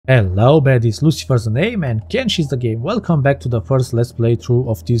Hello baddies, Lucifer's the name and Kenshi is the game. Welcome back to the first let's play through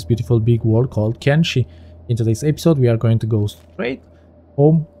of this beautiful big world called Kenshi. In today's episode we are going to go straight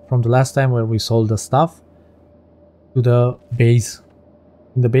home from the last time where we sold the stuff to the base.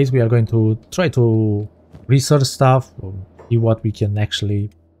 In the base we are going to try to research stuff, see what we can actually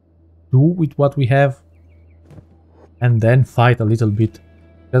do with what we have, and then fight a little bit.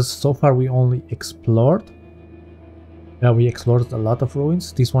 Because so far we only explored. Yeah, we explored a lot of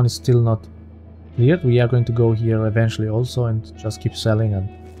ruins. This one is still not cleared. We are going to go here eventually also and just keep selling. And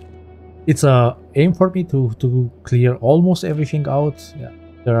it's a aim for me to clear almost everything out. Yeah,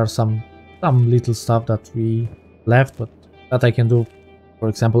 there are some little stuff that we left, but that I can do, for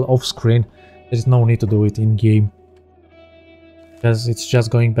example, off screen. There is no need to do it in game, because it's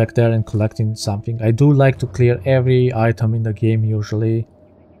just going back there and collecting something. I do like to clear every item in the game usually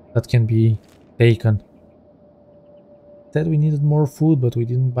that can be taken. Said we needed more food, but we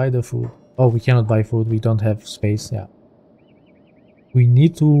didn't buy the food. Oh, we cannot buy food. We don't have space. Yeah, we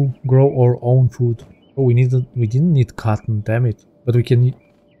need to grow our own food. Oh, we didn't need cotton. Damn it! But we can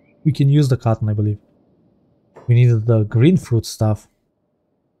use the cotton, I believe. We needed the green fruit stuff.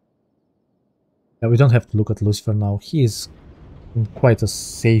 Yeah, we don't have to look at Lucifer now. He is in quite a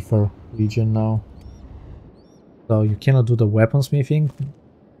safer region now. So you cannot do the weaponsmithing.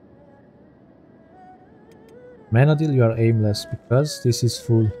 Manadil, you are aimless because this is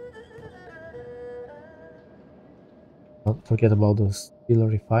full. Don't forget about the steel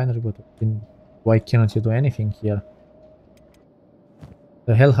refinery, but why cannot you do anything here?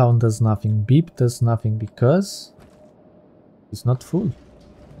 The Hellhound does nothing. Beep does nothing because it's not full.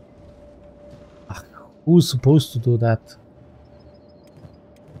 Ugh, who's supposed to do that?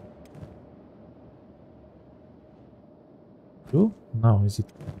 You? No, is it?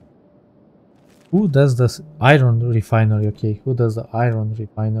 Who does this iron refinery? Okay, who does the iron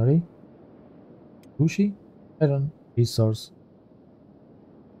refinery? Sushi? Iron resource.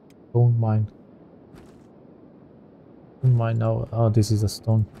 Stone mine. Stone mine now. Oh, this is a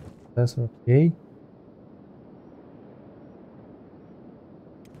stone processor. Okay.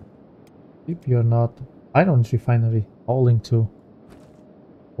 If you're not iron refinery, hauling to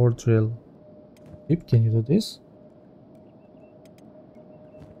ore drill. If can you do this?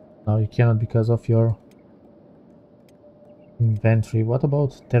 No, you cannot because of your inventory. What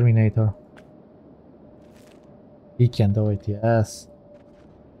about Terminator? He can do it, yes.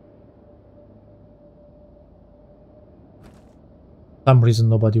 For some reason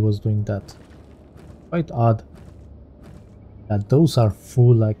nobody was doing that. Quite odd. Yeah, those are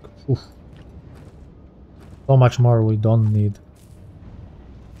full, like, oof. So much more we don't need.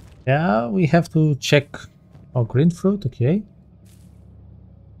 Yeah, we have to check. Oh, green fruit, okay.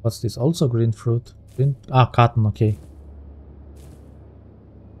 What's this? Also green fruit. Cotton, okay.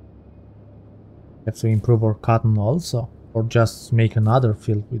 Have to improve our cotton also, or just make another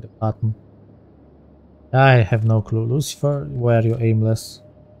field with the cotton. I have no clue. Lucifer, why are you aimless?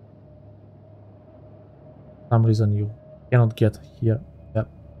 For some reason you cannot get here. Yep.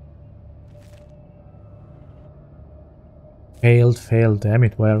 Failed, damn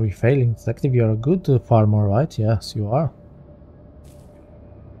it, why are we failing? It's active, you're a good farmer, right? Yes, you are.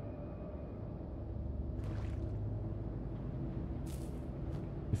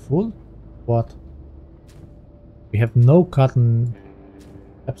 Full? What? We have no cotton.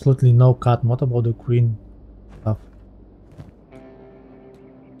 Absolutely no cotton. What about the green stuff?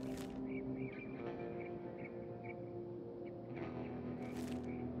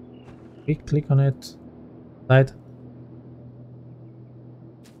 Click on it. Side.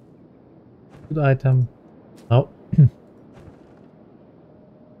 Good item. No.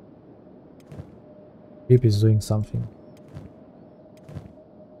 Beep is doing something.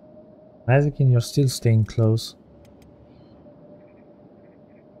 Mazikin, you're still staying close.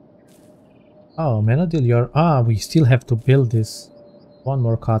 Oh, Menadil, you're... Ah, we still have to build this. One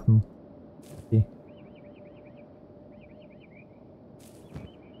more cotton. Okay.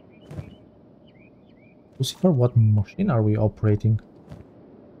 Lucifer, what machine are we operating?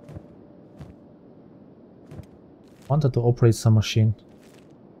 Wanted to operate some machine.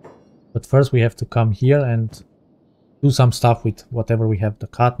 But first we have to come here and do some stuff with whatever we have, the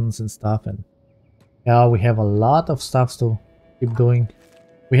cottons and stuff, and yeah, we have a lot of stuff to keep doing.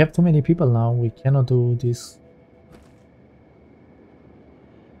 We have too many people now, we cannot do this.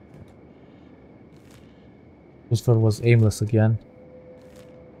 Lucifer was aimless again.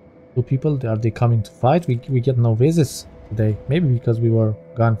 Two people, are they coming to fight? We get no visits today, maybe because we were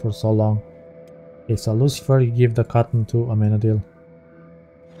gone for so long. Okay, so Lucifer, you give the cotton to Amenadil.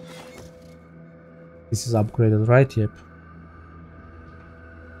 This is upgraded, right? Yep.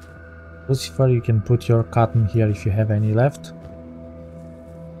 Lucifer, you can put your cotton here if you have any left.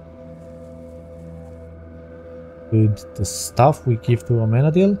 Good. The stuff we give to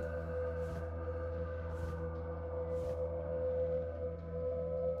Amenadil.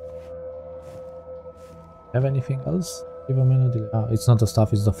 Have anything else? Give Amenadil. Ah, it's not the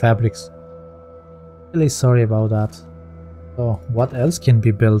stuff, it's the fabrics. Really sorry about that. So, what else can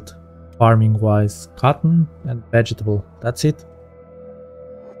be built farming wise? Cotton and vegetable. That's it.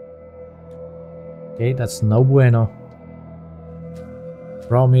 Okay, that's no bueno.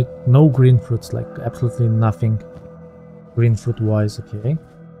 Raw meat, no green fruits, like absolutely nothing green fruit wise, okay.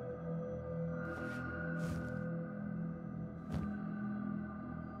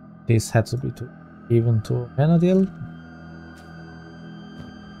 This had to be given to Benadil.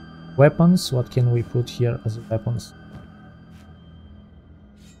 Weapons, what can we put here as weapons?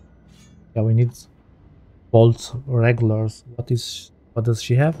 Yeah, we need bolts, regulars. What does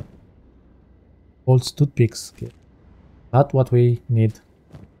she have? Bolts, toothpicks. Okay. Not what we need.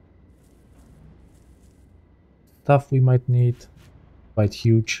 Stuff we might need. Quite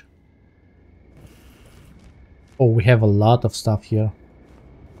huge. Oh, we have a lot of stuff here.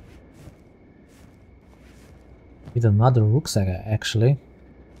 Need another rucksack actually.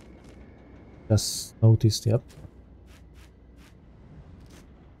 Just noticed, yep.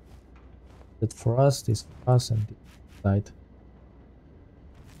 That for us, this for us, and this side.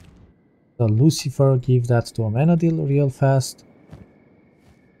 So Lucifer, give that to Amenadil real fast.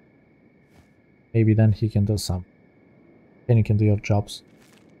 Maybe then he can do some. Then you can do your jobs.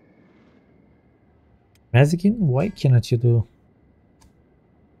 Mazikin, why cannot you do?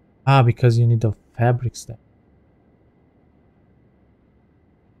 Ah, because you need the fabrics then.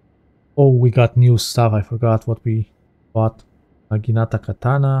 Oh, we got new stuff. I forgot what we bought. Naginata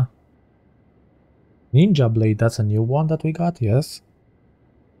Katana. Ninja Blade, that's a new one that we got, yes.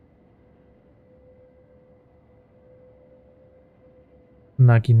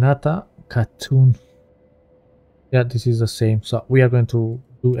 Naginata Katoon. Yeah, this is the same. So we are going to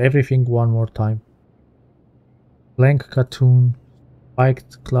do everything one more time. Blank Katoon.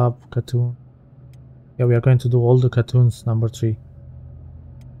 Spiked Club Katoon. Yeah, we are going to do all the Katoons, number 3.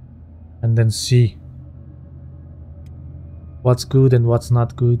 And then see what's good and what's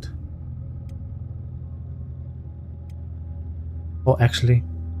not good. Oh, actually,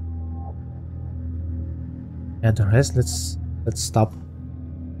 yeah, the rest, let's stop.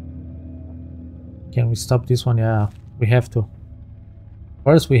 Can we stop this one? Yeah, we have to.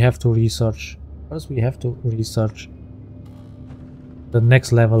 First we have to research. The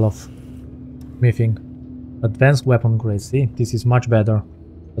next level of smithing. Advanced weapon grade. See, this is much better.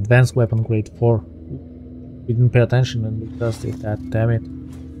 Advanced weapon grade 4. We didn't pay attention and we just did that, damn it.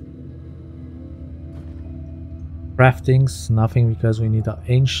 Craftings, nothing because we need the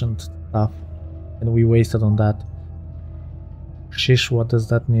ancient stuff. And we wasted on that. Shish, what does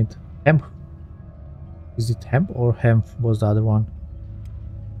that need? Hemp. Is it hemp or hemp was the other one?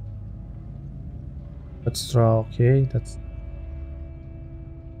 That's straw, okay, that's...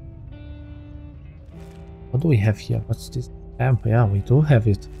 What do we have here? What's this? Hemp, yeah, we do have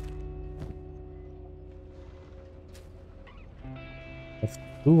it. Have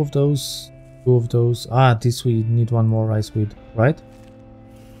two of those. Ah, this we need one more rice weed, right?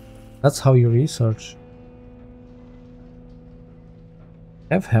 That's how you research.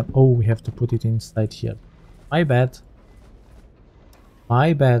 Have hemp. Oh, we have to put it inside here. My bad.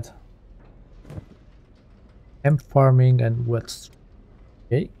 Hemp farming and what's...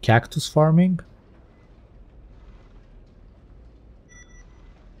 Okay, cactus farming.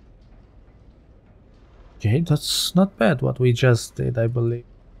 Okay, that's not bad what we just did, I believe.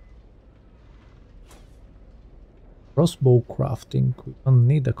 Crossbow crafting. We don't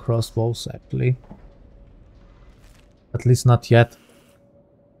need the crossbows actually. At least not yet.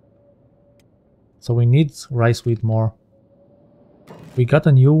 So we need rice wheat more. We got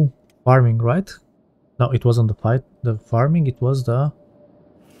a new farming, right? No, it wasn't the farming, it was the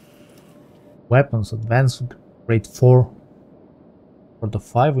weapons, advanced grade 4. For the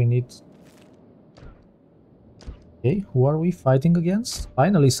 5 we need... Okay, who are we fighting against?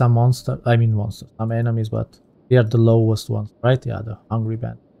 Finally some monsters, some enemies, but they are the lowest ones, right? Yeah, the hungry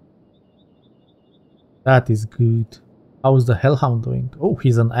band. That is good. How's the Hellhound doing? Oh,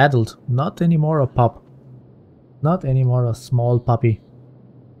 he's an adult, not anymore a pup. Not anymore a small puppy.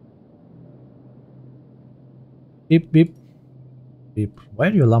 Beep, beep. Beep. Why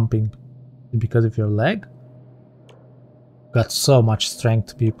are you lumping? Because of your leg? Got so much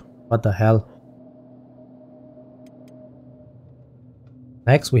strength, Beep. What the hell?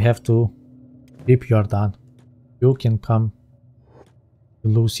 Next we have to... Beep, you're done. You can come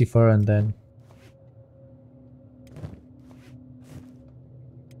Lucifer and then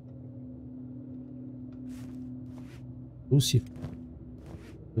Lucifer.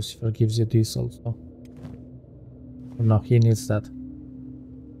 Lucifer gives you this also. Oh, no, he needs that.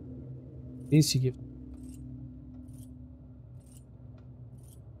 This you give.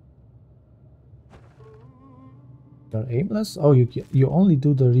 You're aimless? Oh, you only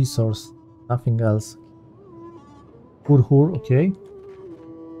do the resource, nothing else. Hur, okay.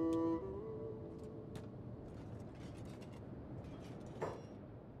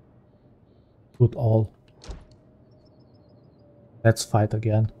 Put all. Let's fight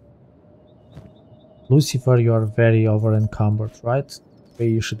again. Lucifer, you are very over encumbered, right? Where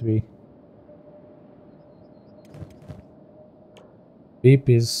you should be. Beep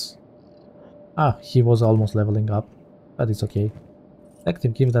is... Ah, he was almost leveling up. But it's okay.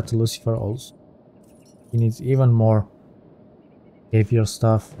 Detective, give that to Lucifer also. He needs even more heavier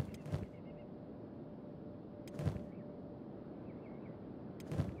stuff.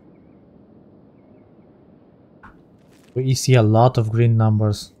 We see a lot of green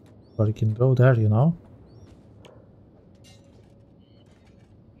numbers. But you can go there, you know.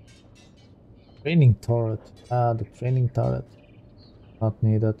 Training turret. Ah, the training turret. Not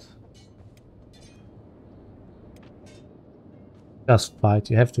needed. Just fight.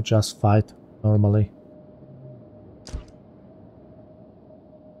 You have to just fight normally.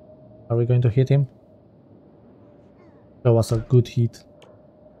 Are we going to hit him? That was a good hit.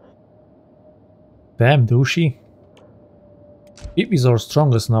 Damn, douchey. Pip is our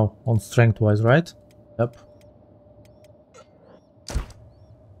strongest now, on strength-wise, right? Yep.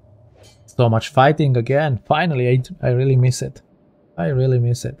 So much fighting again. Finally, I really miss it. I really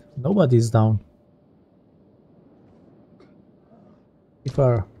miss it. Nobody's down.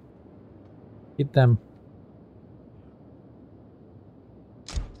 Keeper. Hit them.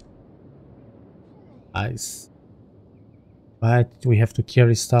 Nice. Right, we have to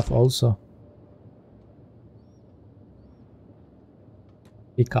carry stuff also.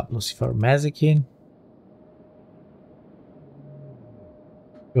 Pick up Lucifer Mazikin.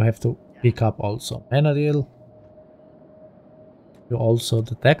 You have to pick up also Menadil. You also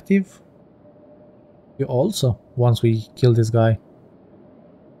Detective. You also, once we kill this guy.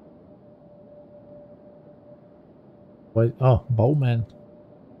 Wait, oh, Bowman.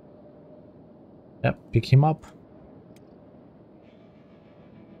 Yep, pick him up.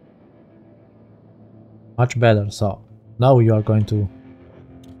 Much better, so now you are going to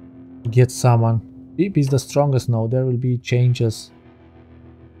get someone. Beep is the strongest now, there will be changes.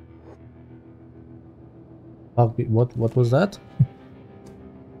 Fuck, what was that?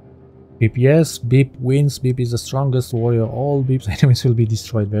 Beep, yes, Beep wins. Beep is the strongest warrior. All Beep's enemies will be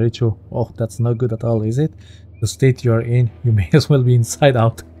destroyed. Very true. Oh, that's not good at all, is it? The state you are in, you may as well be inside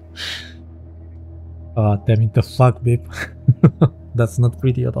out. Ah, damn it, the fuck, Beep. That's not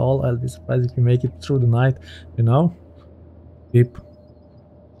pretty at all. I'll be surprised if you make it through the night, you know? Beep.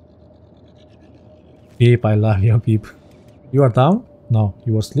 Beep, I love you, Beep. You are down? No,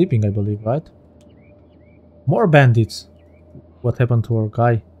 you were sleeping, I believe, right? More bandits! What happened to our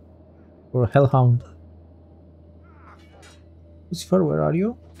guy? Or hellhound? Lucifer, where are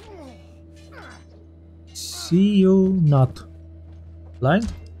you? See you not.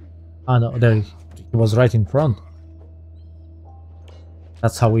 Blind? Ah no, there he was right in front.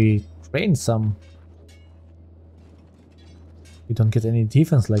 That's how we train some. We don't get any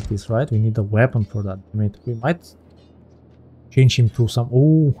defense like this, right? We need a weapon for that. I mean, we might change him to some...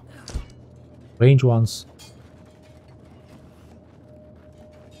 Oh, range ones.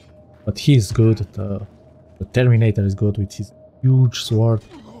 But he's good. The Terminator is good with his huge sword.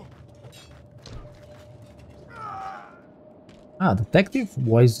 Ah, Detective?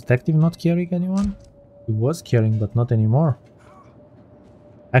 Why is Detective not carrying anyone? He was carrying, but not anymore.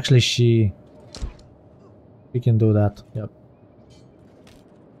 Actually, she can do that. Yep.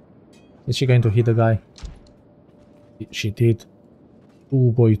 Is she going to hit the guy? She did.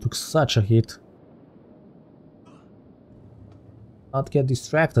 Oh boy, you took such a hit. Not get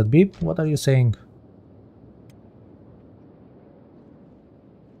distracted, Beep. What are you saying?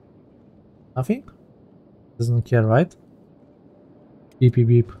 Nothing? Doesn't care, right? Beepy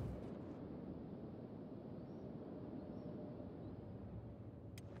beep.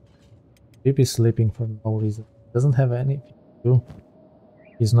 Beep is sleeping for no reason. Doesn't have anything to do.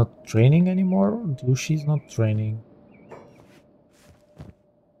 He's not training anymore? She's not training.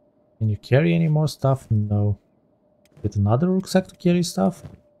 Can you carry any more stuff? No. Get another rucksack to carry stuff?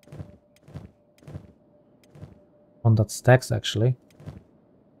 On that stacks, actually.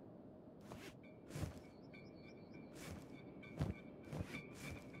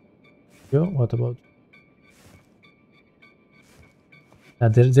 you? What about...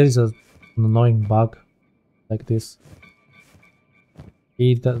 there is an annoying bug like this.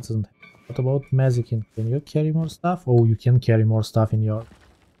 He doesn't... What about Mazikin? Can you carry more stuff? Oh, you can carry more stuff in your...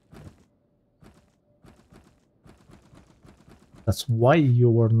 That's why you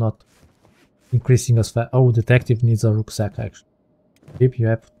were not increasing as fast. Oh, detective needs a rucksack actually. If you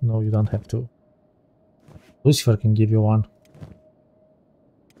have... No, you don't have to. Lucifer can give you one.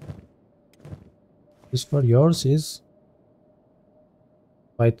 Lucifer, yours is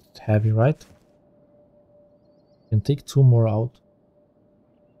quite heavy, right? You can take 2 more out.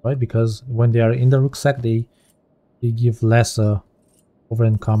 Right, because when they are in the rucksack, they give less over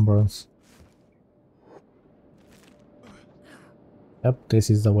encumbrance. Yep, this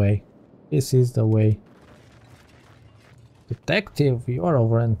is the way. This is the way. Detective, you are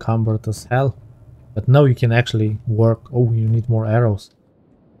over encumbered as hell. But now you can actually work. Oh, you need more arrows.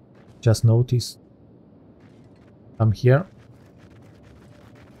 Just noticed. Come here.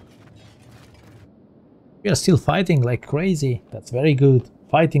 We are still fighting like crazy. That's very good.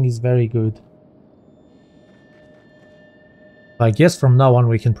 Fighting is very good. I guess from now on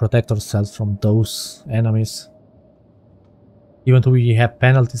we can protect ourselves from those enemies. Even though we have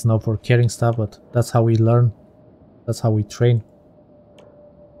penalties now for carrying stuff, but that's how we learn. That's how we train.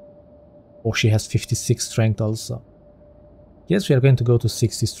 Oh, she has 56 strength also. Yes, we are going to go to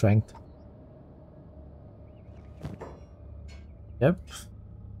 60 strength. Yep.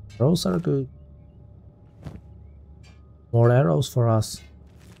 Arrows are good. More arrows for us.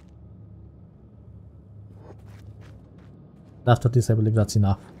 After this, I believe that's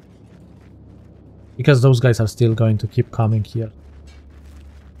enough. Because those guys are still going to keep coming here.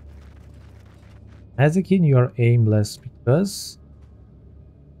 Mazikin, you are aimless because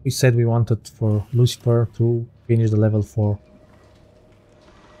we said we wanted for Lucifer to finish the level 4.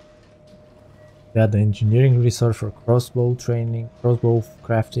 Yeah, the engineering research for crossbow training, crossbow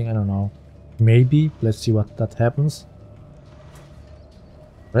crafting, I don't know. Maybe, let's see what that happens.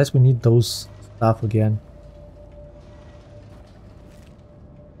 Rest we need those stuff again.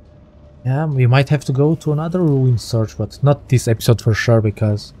 Yeah, we might have to go to another ruin search, but not this episode for sure,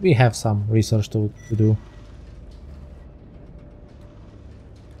 because we have some research to do.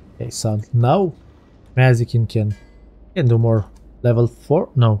 Okay, so now Mazikin can do more. Level 4?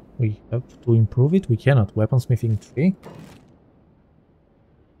 No, we have to improve it. We cannot. Weaponsmithing 3.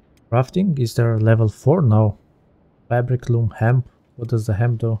 Crafting, is there a level 4? No. Fabric loom, hemp. What does the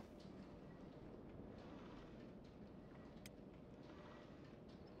hemp do?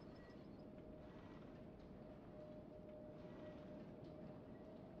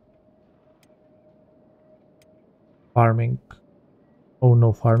 Farming. Oh,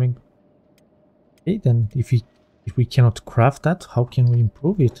 no farming. Okay, then if we cannot craft that, how can we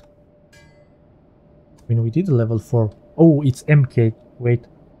improve it? I mean, we did a level 4. Oh, it's MK. Wait.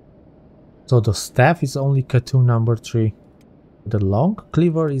 So the staff is only Katoon number 3. The long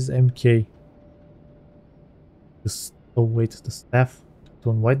cleaver is MK. Oh wait, the staff.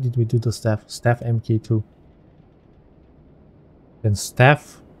 Why did we do the staff? Staff MK2. Then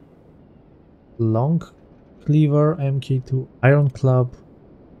staff. Long cleaver MK2. Iron club.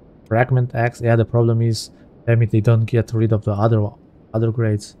 Fragment axe. Yeah, the problem is, damn it, they don't get rid of the other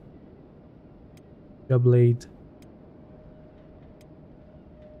grades. Blade.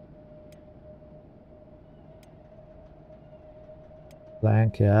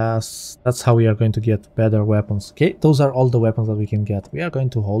 Blank, yes. That's how we are going to get better weapons. Okay, those are all the weapons that we can get. We are going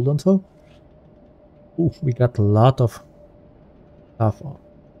to hold on to. Ooh, we got a lot of stuff on.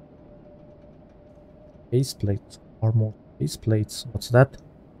 Base plate. Armor base plates. What's that?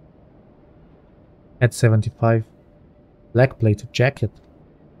 At 75. Black plate jacket.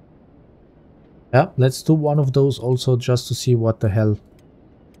 Yeah, let's do one of those also just to see what the hell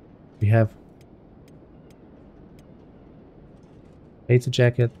we have. Data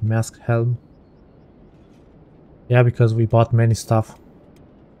jacket, mask, helm. Yeah, because we bought many stuff.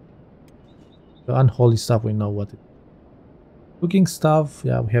 The unholy stuff, we know what it is. Cooking stuff,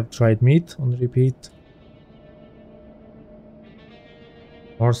 yeah, we have dried meat on repeat.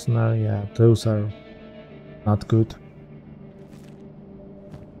 Mercenary, yeah, those are not good.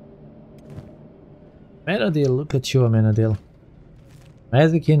 Menadil, look at you, Menadil.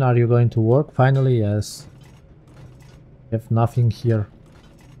 Mazikin, are you going to work? Finally, yes. We have nothing here.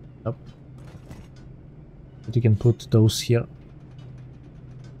 Nope. But you can put those here.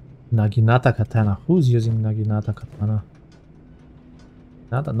 Naginata katana. Who's using Naginata katana?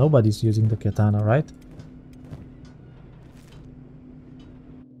 Nobody's using the katana, right?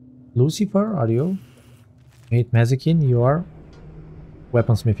 Lucifer, are you? Wait, Mazikin, you are?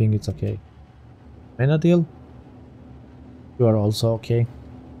 Weaponsmithing, it's okay. Menadil, you are also okay.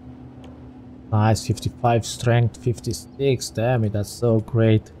 Nice, 55 strength, 56, damn it, that's so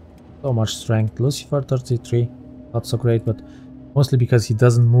great. So much strength. Lucifer, 33, not so great, but mostly because he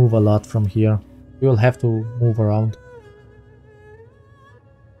doesn't move a lot from here. We will have to move around.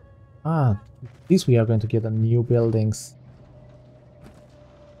 Ah, this we are going to get a new buildings.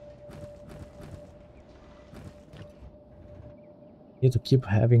 Need to keep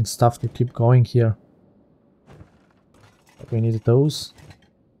having stuff to keep going here. But we need those.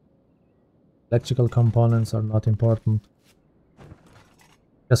 Electrical components are not important.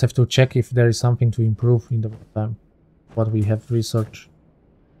 Just have to check if there is something to improve in the meantime. What we have researched.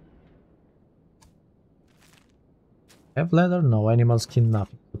 Have leather? No, animal skin,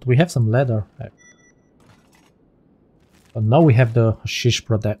 nothing. But we have some leather. But now we have the hashish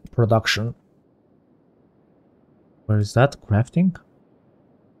production. Where is that? Crafting?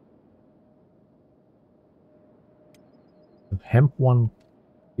 The hemp one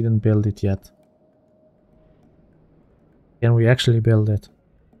didn't build it yet. Can we actually build it?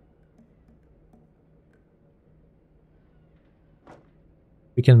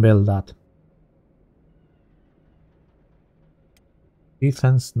 We can build that.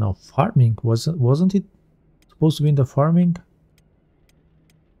 Defense? No. Farming? Wasn't it supposed to be in the farming?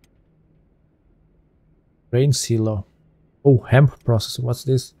 Grain silo. Oh, hemp processor. What's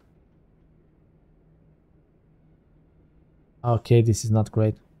this? Okay, this is not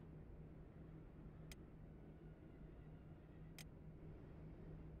great.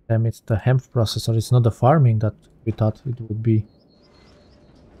 Damn it, the hemp processor. It's not the farming that we thought it would be.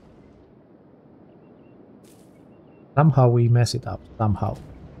 Somehow we mess it up. Somehow.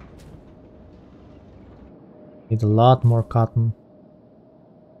 Need a lot more cotton.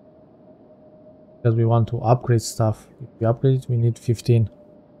 Because we want to upgrade stuff. If we upgrade it, we need 15.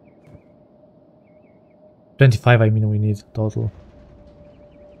 25, I mean, we need total.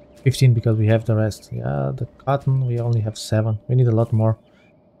 15 because we have the rest. Yeah, the cotton, we only have 7. We need a lot more.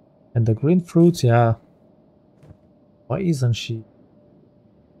 And the green fruits, yeah. Why isn't she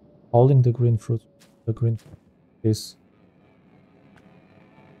holding the green fruit? The green fruit is.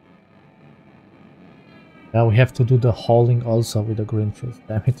 Yeah, we have to do the hauling also with the green fruit.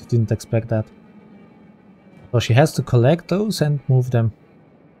 Damn it, I didn't expect that. So she has to collect those and move them.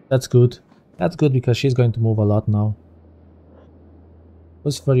 That's good. That's good because she's going to move a lot now.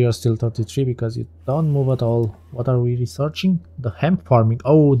 Lucifer, you're still 33 because you don't move at all. What are we researching? The hemp farming.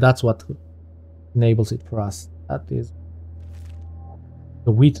 Oh, that's what enables it for us. That is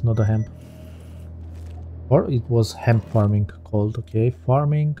the wheat, not the hemp. Or it was hemp farming called. Okay,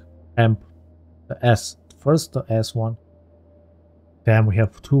 farming, hemp. The S. First the S one. Damn, we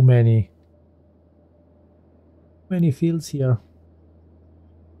have too many fields here.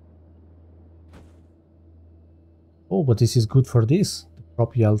 Oh, but this is good for this. The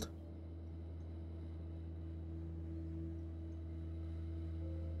crop yield.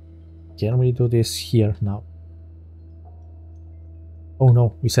 Can we do this here now? Oh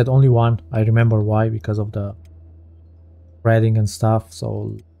no, we said only one. I remember why, because of the threading and stuff.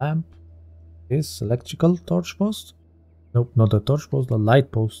 So lamp, this electrical torch post. Nope, not the torch post, the light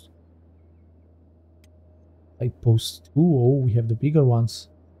post. Light post 2. Oh, we have the bigger ones.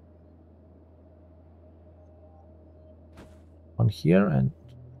 One here and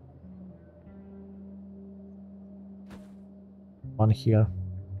one here.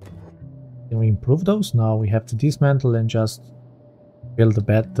 Can we improve those? No, we have to dismantle and just build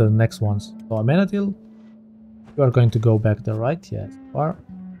the next ones. So Amenadil, you are going to go back there, right? Yes. Or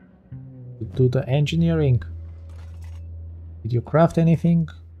do the engineering. Did you craft anything?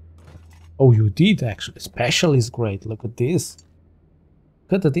 Oh, you did actually. Special is great. Look at this.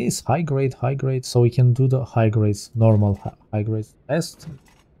 Look at this. High grade, high grade. So we can do the high grades, normal high grades test.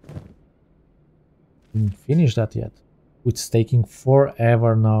 Didn't finish that yet. It's taking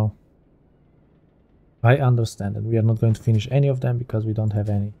forever now. I understand that we are not going to finish any of them because we don't have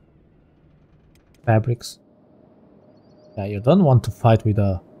any fabrics. Yeah, you don't want to fight with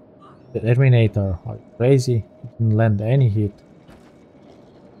the Terminator. Are you crazy? You didn't land any hit.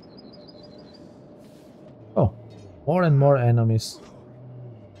 Oh, more and more enemies.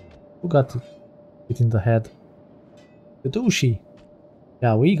 Who got it in the head? The Dushi.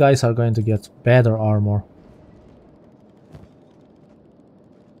 Yeah, we guys are going to get better armor.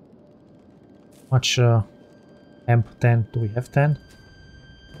 Much amp 10. Do we have 10?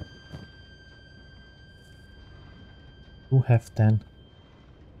 Do have 10.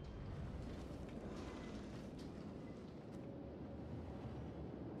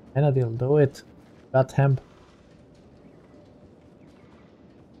 Enadil, do it. Got hemp.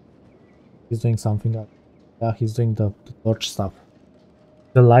 He's doing something else. Yeah, he's doing the torch stuff.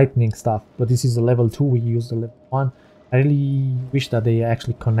 The lightning stuff. But this is the level 2, we use the level 1. I really wish that they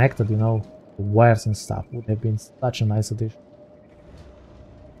actually connected, you know, the wires and stuff. Would have been such a nice addition.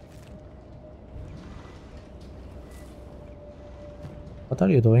 What are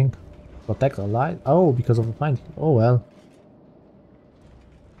you doing? Protect a light? Oh, because of the find. Oh well.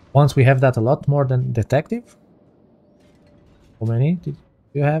 Once we have that a lot more than detective. How many did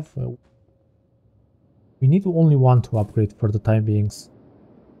you have? We need only one to upgrade for the time beings.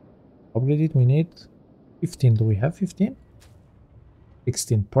 Upgrade it, we need 15. Do we have 15?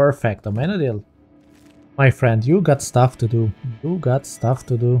 16. Perfect. Amenadiel. My friend, you got stuff to do. You got stuff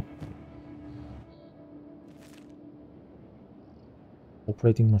to do.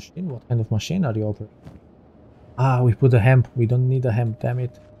 Operating machine? What kind of machine are you operating? Ah, we put a hemp. We don't need a hemp, damn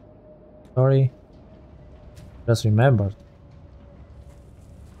it. Sorry. Just remembered.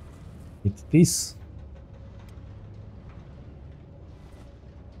 It's this.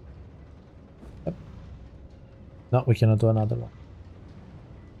 Yep. No, we cannot do another one.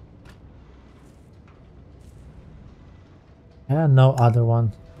 And no other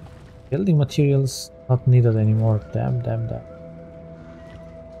one. Building materials not needed anymore. Damn, damn, damn.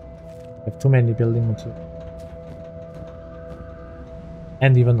 We have too many building materials.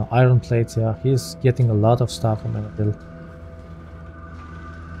 And even iron plates, yeah. He's getting a lot of stuff on Amenadiel.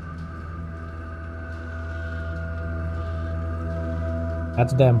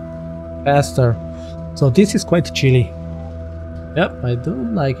 At them. Faster. So this is quite chilly. Yep, I do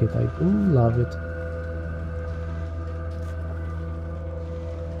like it. I do love it.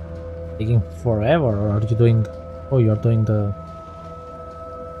 Taking forever, or are you doing... Oh, you're doing the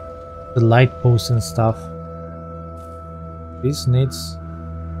light posts and stuff. This needs...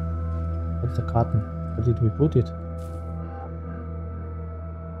 What's the cotton? Where did we put it?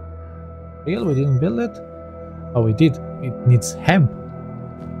 Real? We didn't build it? Oh, we did. It needs hemp.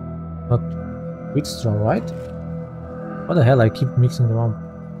 Not wheat straw, right? What the hell? I keep mixing them up.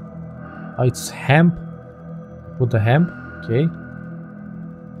 Oh, it's hemp. Put the hemp. Okay.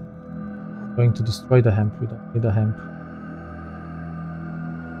 Going to destroy the hemp. We don't need the hemp.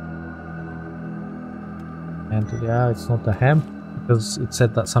 And yeah, it's not the hemp because it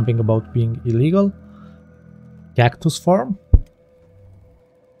said that something about being illegal. Cactus farm.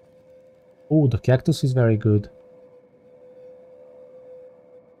 Oh, the cactus is very good.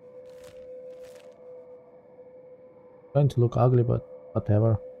 Going to look ugly, but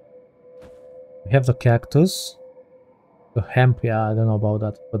whatever. We have the cactus. The hemp, yeah, I don't know about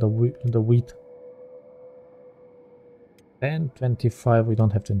that. But the wheat. 10, 25, we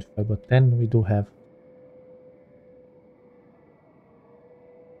don't have 25, but 10 we do have.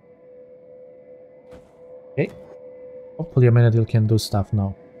 Okay. Hopefully Amenadiel can do stuff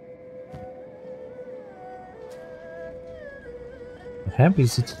now. The hemp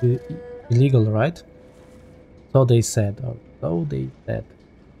is illegal, right? So they said, or so they said.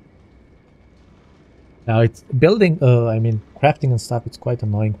 Now it's building, I mean crafting and stuff, it's quite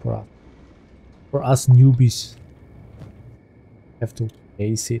annoying for us. For us newbies. Have to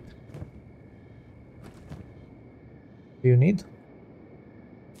ace it. Do you need?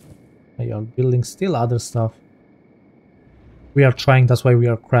 You're building still other stuff. We are trying, that's why we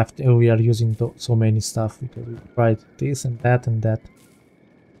are crafting, we are using so many stuff, because we tried this and that and that.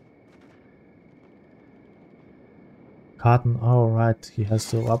 Cotton, oh right, he has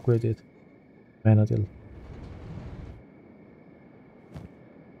to upgrade it. Amenadiel.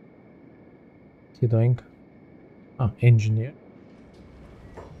 What's he doing? Oh, engineer.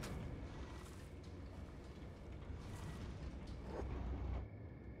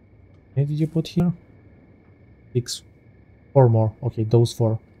 How many did you put here? 6. 4 more. Okay, those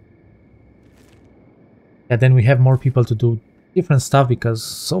 4. Yeah, then we have more people to do different stuff, because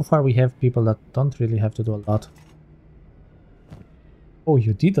so far we have people that don't really have to do a lot. Oh,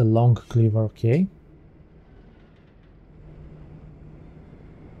 you did a long cleaver, okay.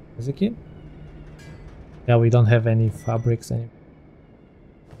 Is it kid? Yeah, we don't have any fabrics anymore.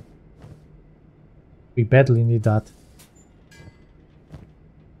 We badly need that.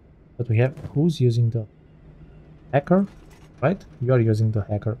 But we have... Who's using the hacker? Right? You are using the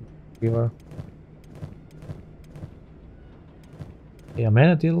hacker cleaver. Okay,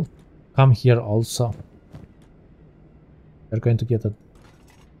 Amenadiel, come here also. We're going to get a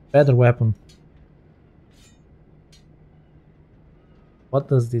better weapon. What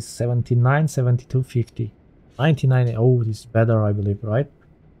does this? 79, 72, 50. 99. Oh, this is better, I believe, right?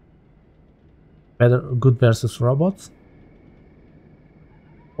 Better, good versus robots.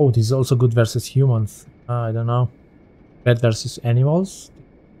 Oh, this is also good versus humans. I don't know. Bad versus animals.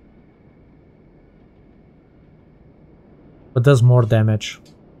 but does more damage.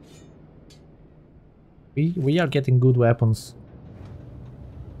 We are getting good weapons.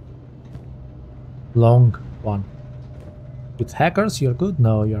 Long one. With hackers, you're good?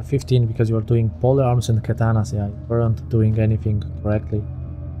 No, you're 15 because you're doing polar arms and katanas. Yeah, you weren't doing anything correctly.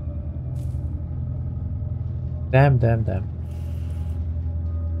 Damn, damn, damn.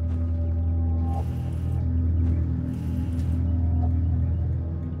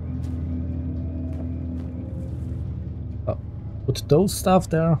 Oh, put those stuff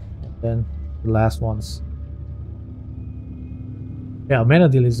there, and then the last ones. Yeah,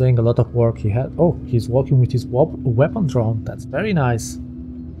 Menadil is doing a lot of work. He's working with his weapon drone. That's very nice.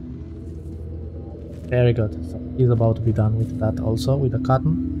 Very good. So he's about to be done with that also, with the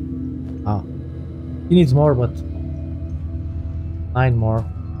cotton. Ah, he needs more, but 9 more.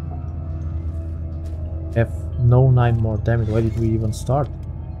 Have no 9 more. Damn it, why did we even start?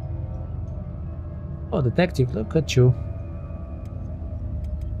 Oh, detective, look at you.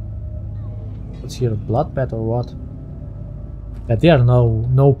 What's here, a bloodbath or what? Yeah, there are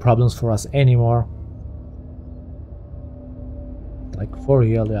no problems for us anymore. Like, for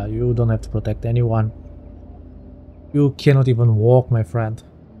real, yeah, you don't have to protect anyone. You cannot even walk, my friend.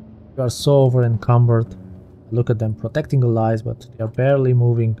 You are so over encumbered. Look at them, protecting the lies, but they are barely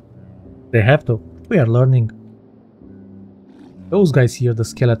moving. They have to. We are learning. Those guys here, the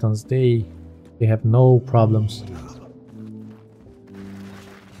skeletons, they have no problems.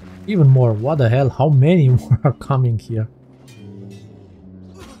 Even more, what the hell? How many more are coming here?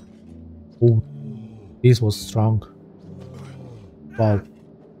 Oh, this was strong. Wow.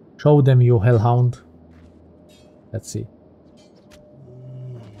 Show them, you hellhound. Let's see.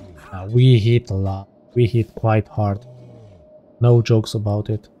 We hit a lot. We hit quite hard. No jokes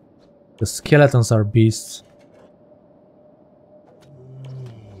about it. The skeletons are beasts.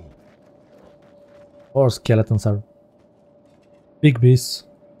 Or skeletons are big beasts.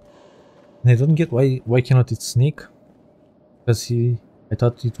 And I don't get why cannot it sneak? Because I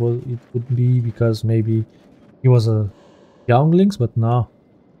thought it would be because maybe he was a younglings, but no.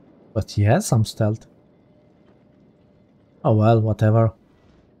 But he has some stealth. Oh well, whatever.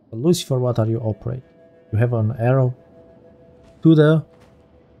 Lucifer, what are you operating? You have an arrow to the...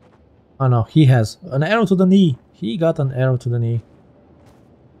 Oh no, he has an arrow to the knee. He got an arrow to the knee.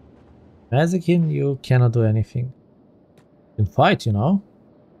 Mazikin, you cannot do anything. You can fight, you know.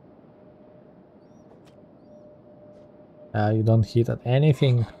 You don't hit at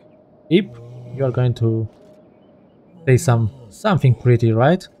anything. Ip, you are going to say something pretty,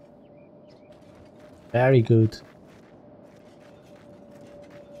 right? Very good.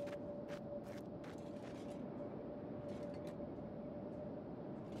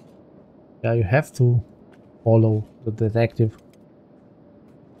 Yeah, you have to follow the detective.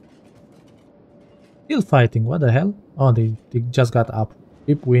 Still fighting, what the hell? Oh, they just got up.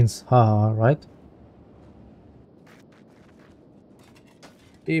 Ip wins, haha, right?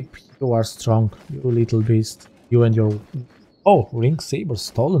 Ip, you are strong, you little beast. You and your... Oh, ring saber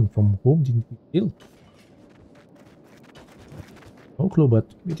stolen. From whom did we kill? No clue, but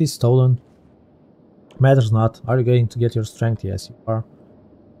it is stolen. Matters not. Are you going to get your strength? Yes, you are.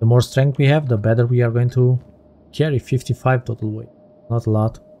 The more strength we have, the better we are going to carry. 55 total weight. Not a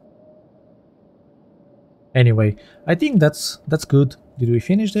lot. Anyway, I think that's good. Did we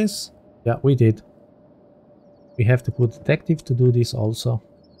finish this? Yeah, we did. We have to put detective to do this also.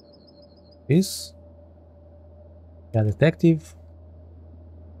 This. Yeah, detective.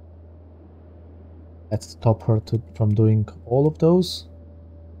 Let's stop her from doing all of those.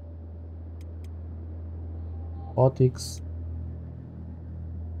 Robotics.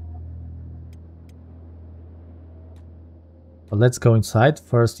 But let's go inside.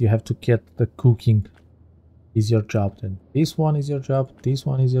 First you have to get the cooking. Is your job then. This one is your job. This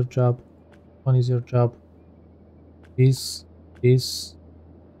one is your job. This one is your job. This.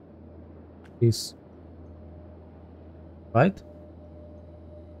 Right?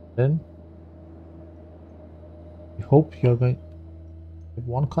 Then we hope you're going to have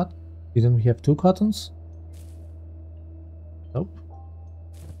one cut. Didn't we have 2 cottons? Nope.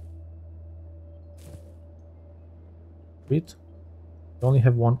 Wait. We only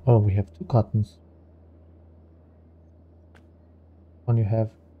have 1. Oh, we have 2 cottons. One you have.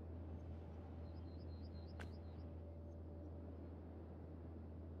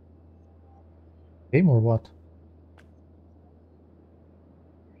 Game or what?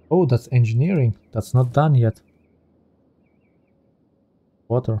 Oh, that's engineering. That's not done yet.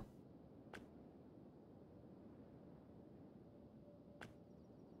 Water.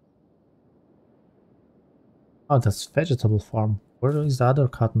 Oh, that's vegetable farm. Where is the other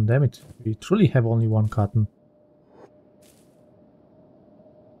cotton? Damn it. We truly have only 1 cotton.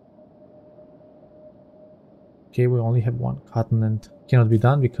 Okay, we only have 1 cotton and cannot be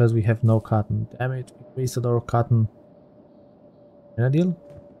done because we have no cotton. Damn it, we wasted our cotton. Can I deal?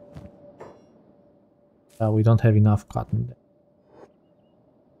 We don't have enough cotton.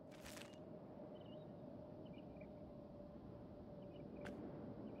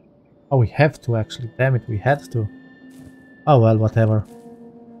 Oh, we have to actually. Damn it, we had to. Oh well, whatever.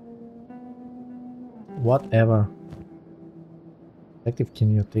 Whatever. Detective,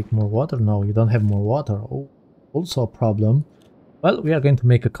 can you take more water? No, you don't have more water. Oh, also a problem. Well, we are going to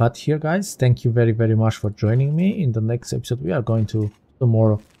make a cut here, guys. Thank you very, very much for joining me. In the next episode, we are going to do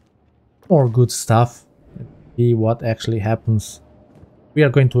more good stuff. See what actually happens. We are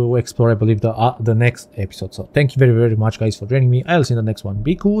going to explore, I believe, the next episode. So thank you very, very much, guys, for joining me. I'll see you in the next one.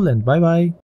 Be cool and bye-bye.